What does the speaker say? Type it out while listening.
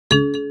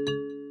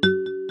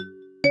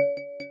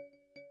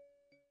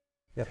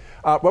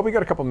Well, we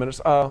got a couple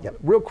minutes.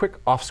 Real quick,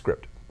 off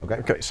script.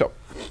 Okay, so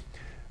I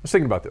was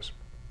thinking about this.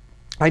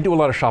 I do a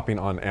lot of shopping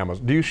on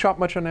Amazon. Do you shop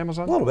much on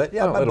Amazon? A little bit,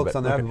 yeah. My books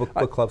on there. I have a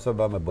book club, so I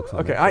buy my books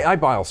on there. Okay, I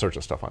buy all sorts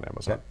of stuff on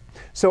Amazon.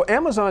 So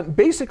Amazon,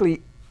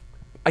 basically,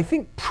 I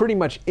think pretty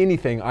much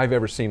anything I've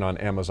ever seen on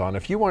Amazon,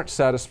 if you aren't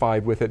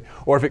satisfied with it,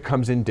 or if it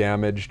comes in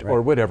damaged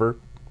or whatever,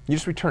 you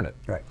just return it.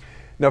 Right.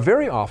 Now,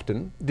 very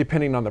often,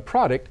 depending on the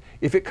product,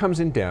 if it comes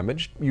in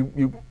damaged,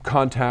 you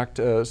contact,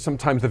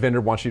 sometimes the vendor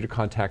wants you to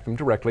contact them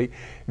directly.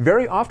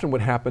 Very often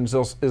what happens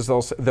is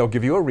they'll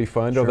give you a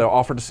refund or they'll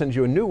offer to send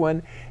you a new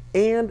one,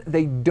 and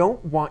they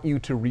don't want you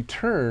to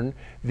return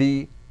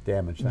the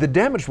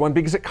damaged one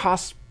because it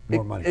costs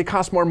more money. It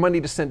costs more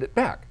money to send it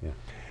back. Yeah.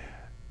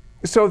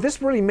 So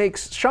this really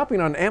makes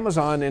shopping on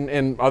Amazon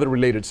and other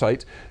related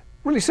sites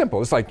really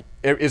simple. It's like,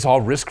 it's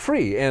all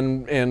risk-free,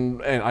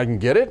 and I can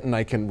get it, and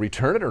I can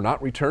return it or not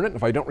return it. And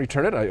if I don't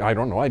return it, I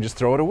don't know, I just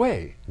throw it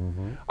away.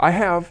 I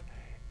have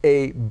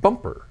a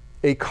bumper,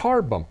 a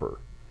car bumper,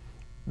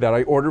 that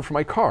I ordered for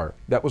my car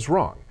that was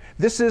wrong.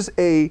 This is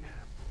a,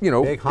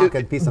 big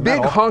honking piece of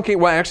metal. Big honking,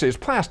 well actually it's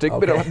plastic,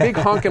 but a big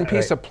honking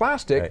piece of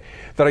plastic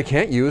that I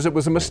can't use. It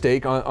was a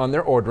mistake on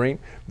their ordering.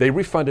 They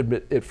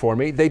refunded it for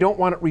me. They don't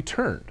want it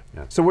returned.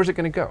 So where's it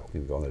going to go?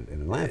 It's going to go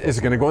in a landfill. Is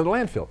it going to go in the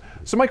landfill?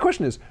 So my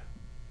question is,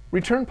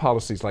 return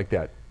policies like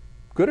that,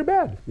 good or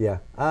bad? Yeah,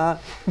 I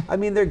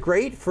mean, they're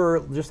great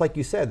for, just like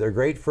you said, they're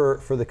great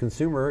for the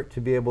consumer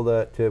to be able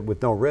to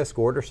with no risk,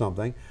 order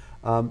something.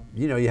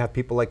 You have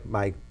people like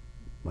my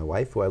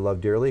wife, who I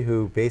love dearly,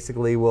 who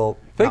basically will.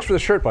 Thanks for the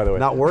shirt, by the way.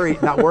 Not worry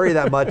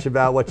that much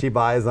about what she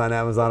buys on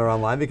Amazon or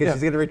online because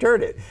she's going to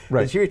return it.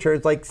 Right. And she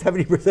returns like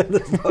 70% of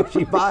the stuff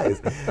she buys.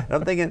 And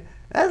I'm thinking,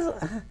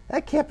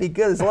 that can't be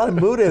good. There's a lot of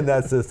muda in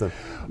that system.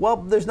 Well,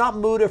 there's not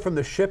muda from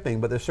the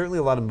shipping, but there's certainly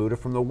a lot of muda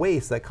from the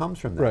waste that comes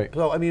from that. Right.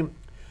 So I mean,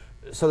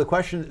 the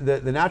question,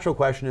 the natural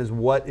question is,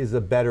 what is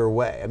a better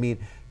way? I mean,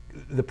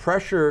 the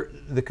pressure,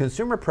 the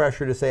consumer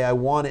pressure to say I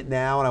want it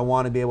now and I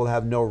want to be able to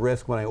have no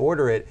risk when I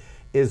order it,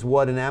 is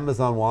what an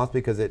Amazon wants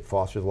because it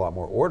fosters a lot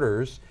more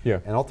orders,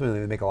 and ultimately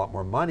they make a lot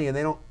more money, and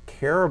they don't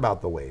care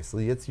about the waste.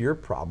 It's your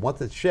problem. Once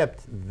it's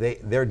shipped,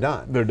 they're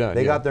done. They're done.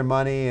 They got their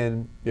money,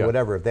 and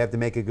whatever. If they have to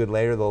make it good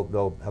later,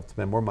 they'll have to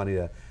spend more money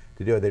to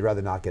do it. They'd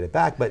rather not get it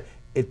back, but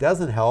it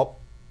doesn't help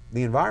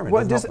the environment.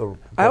 Well,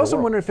 I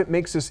also wonder if it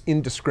makes us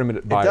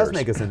indiscriminate buyers. It does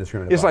make us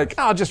indiscriminate it's buyers. like,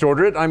 I'll just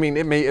order it. I mean,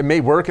 it may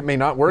work, it may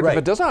not work. If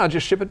it doesn't, I'll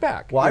just ship it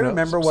back. Well, I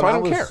remember when I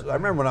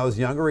remember when I was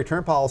younger,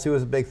 return policy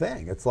was a big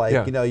thing. It's like,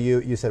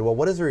 you said, well,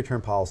 what is a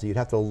return policy? You'd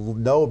have to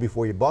know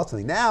before you bought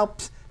something. Now,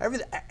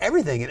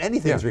 everything and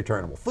anything is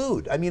returnable.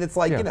 Food. I mean, it's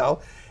like,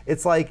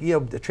 it's like,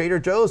 Trader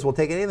Joe's will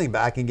take anything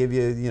back and give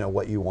you,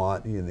 what you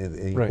want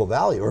in equal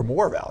value or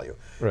more value.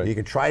 You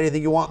can try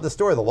anything you want in the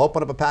store. They'll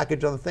open up a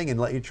package on the thing and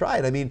let you try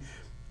it. I mean,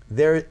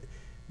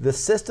 the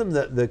system,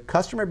 the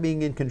customer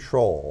being in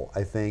control,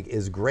 I think,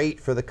 is great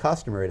for the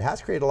customer. It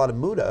has created a lot of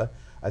muda,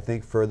 I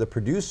think, for the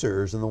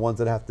producers and the ones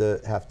that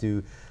have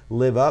to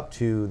live up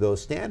to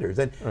those standards.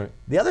 And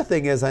the other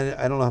thing is, I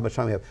don't know how much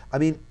time we have. I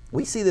mean,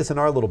 we see this in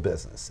our little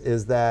business,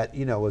 is that,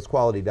 as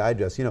Quality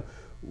Digest,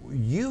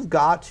 you've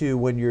got to,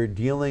 when you're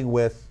dealing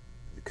with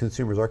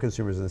consumers, our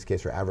consumers in this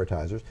case are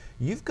advertisers,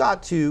 you've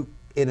got to,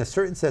 in a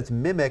certain sense,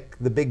 mimic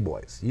the big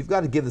boys. You've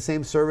got to give the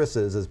same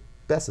services as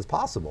best as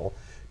possible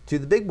to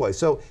the big boys.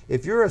 So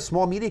if you're a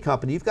small media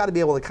company, you've got to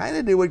be able to kind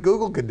of do what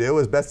Google can do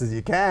as best as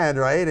you can,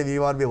 right? And you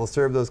want to be able to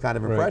serve those kind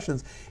of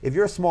impressions. If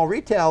you're a small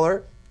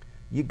retailer,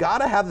 you got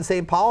to have the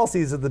same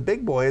policies as the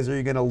big boys or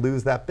you're going to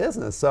lose that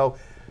business. So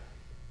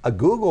a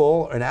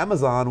Google, an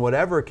Amazon,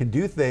 whatever, can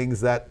do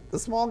things that the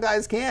small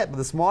guys can't, but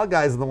the small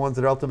guys are the ones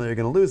that are ultimately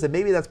going to lose. And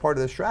maybe that's part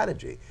of the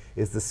strategy,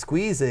 is the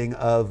squeezing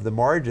of the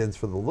margins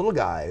for the little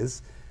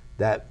guys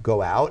that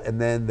go out, and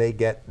then they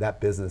get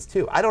that business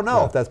too. I don't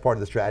know if that's part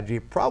of the strategy.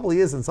 It probably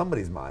is in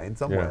somebody's mind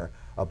somewhere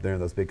up there in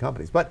those big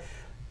companies. But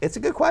it's a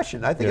good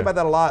question. I think about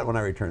that a lot when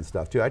I return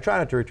stuff too. I try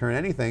not to return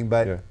anything,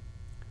 but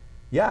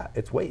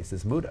it's waste,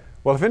 it's muda.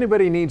 Well, if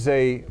anybody needs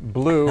a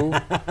blue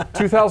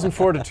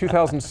 2004 to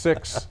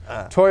 2006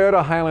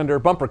 Toyota Highlander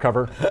bumper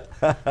cover,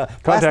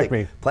 contact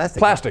me.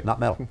 Plastic, not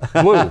metal.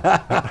 Blue.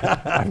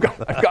 I've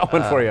got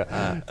one for you.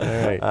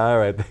 All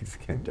right, thanks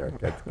again, Derek.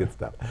 That's good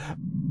stuff.